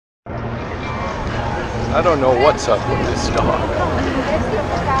I don't know what's up with this dog.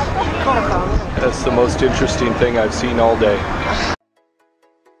 That's the most interesting thing I've seen all day.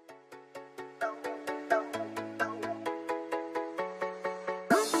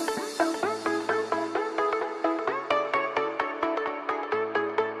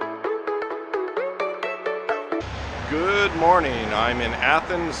 Good morning. I'm in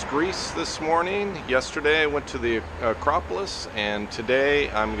Athens, Greece this morning. Yesterday I went to the Acropolis, and today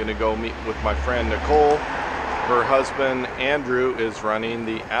I'm going to go meet with my friend Nicole. Her husband Andrew is running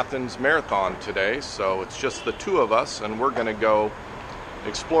the Athens Marathon today, so it's just the two of us, and we're going to go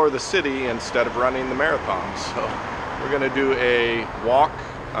explore the city instead of running the marathon. So we're going to do a walk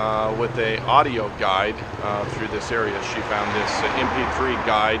with an audio guide through this area. She found this MP3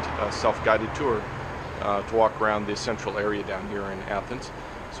 guide, self-guided tour, to walk around the central area down here in Athens.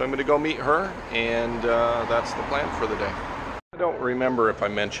 So I'm going to go meet her, and that's the plan for the day. I don't remember if I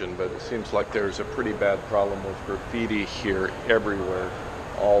mentioned, but it seems like there's a pretty bad problem with graffiti here everywhere,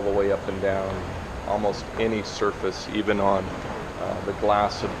 all the way up and down, almost any surface, even on the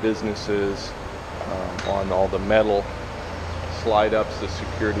glass of businesses, on all the metal slide-ups, the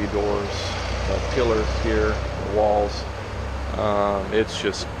security doors, the pillars here, the walls. It's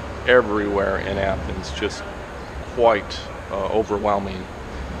just everywhere in Athens, just quite overwhelming.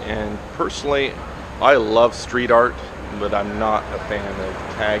 And personally, I love street art, but I'm not a fan of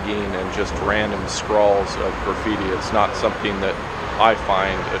tagging and just random scrawls of graffiti. It's not something that I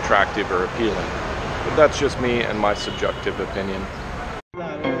find attractive or appealing. But that's just me and my subjective opinion.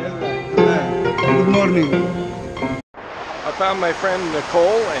 Good morning. I found my friend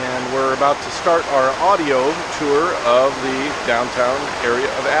Nicole, and we're about to start our audio tour of the downtown area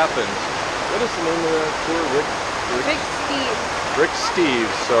of Athens. What is the name of the tour? Rick Steve. Rick Steve.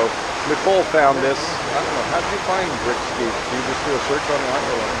 So Nicole found this. I don't know, how did you find Rick Steve? Did you just do a search online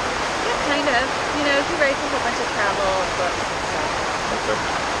or what? Yeah, kind of. You know, he writes a whole bunch of travel books and stuff. Okay.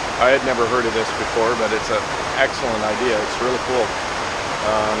 I had never heard of this before, but it's an excellent idea. It's really cool.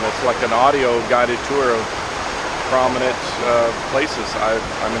 It's like an audio guided tour of prominent places. I'm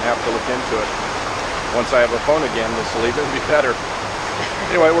gonna have to look into it. Once I have a phone again, this will even be better.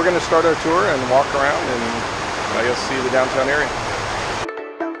 Anyway, we're gonna start our tour and walk around and I guess see the downtown area.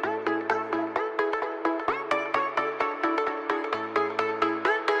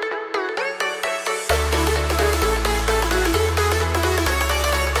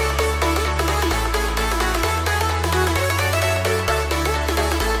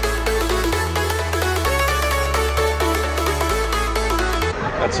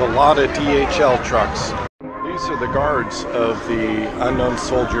 That's a lot of DHL trucks. These are the guards of the unknown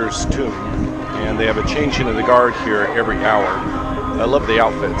soldier's tomb, and they have a changing of the guard here every hour. I love the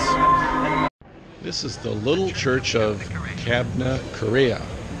outfits. This is the little church of Cabna, Korea.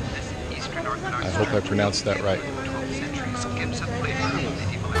 I hope I pronounced that right.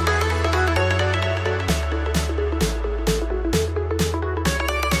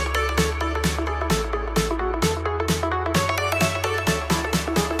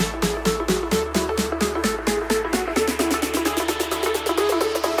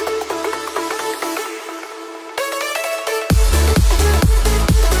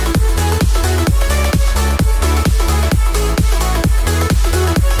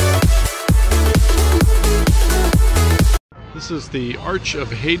 This is the Arch of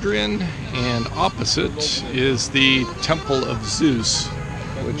Hadrian, and opposite is the Temple of Zeus,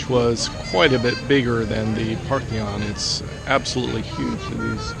 which was quite a bit bigger than the Parthenon. It's absolutely huge.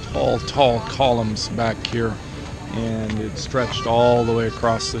 These tall columns back here, and it stretched all the way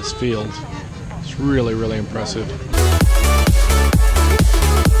across this field. It's really, really impressive.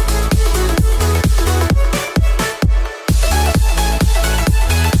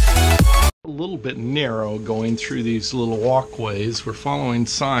 A little bit narrow going through these little walkways. We're following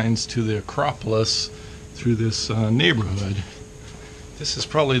signs to the Acropolis through this neighborhood. This is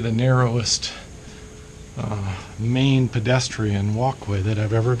probably the narrowest main pedestrian walkway that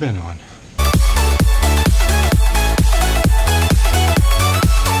I've ever been on.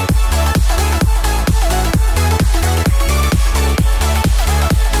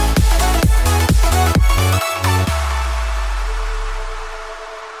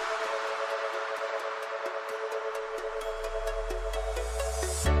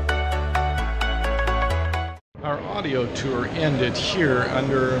 Our audio tour ended here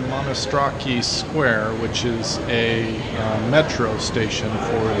under Monostraki Square, which is a metro station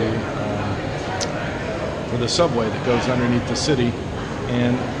for the subway that goes underneath the city.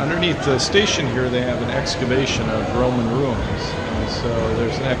 And underneath the station here, they have an excavation of Roman ruins. And so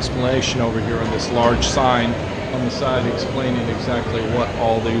there's an explanation over here on this large sign on the side explaining exactly what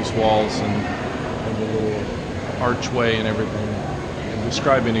all these walls and the little archway and everything, and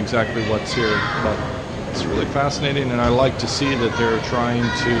describing exactly what's here. But it's really fascinating, and I like to see that they're trying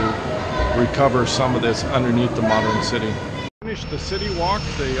to recover some of this underneath the modern city. Finished the city walk,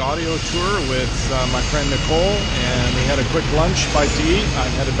 the audio tour with my friend Nicole, and we had a quick lunch bite to eat.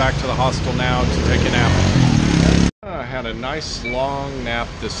 I'm headed back to the hostel now to take a nap. I had a nice long nap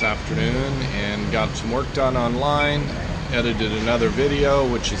this afternoon and got some work done online, edited another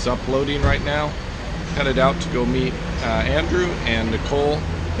video which is uploading right now. Headed out to go meet Andrew and Nicole.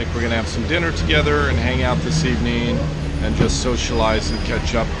 I think we're gonna have some dinner together and hang out this evening and just socialize and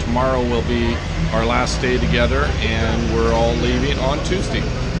catch up. Tomorrow will be our last day together, and we're all leaving on Tuesday.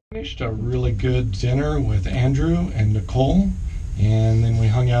 Finished a really good dinner with Andrew and Nicole, and then we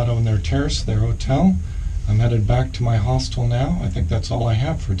hung out on their terrace, their hotel. I'm headed back to my hostel now. I think that's all I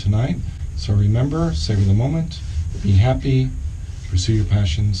have for tonight. So remember, savor the moment, be happy, pursue your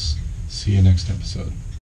passions. See you next episode.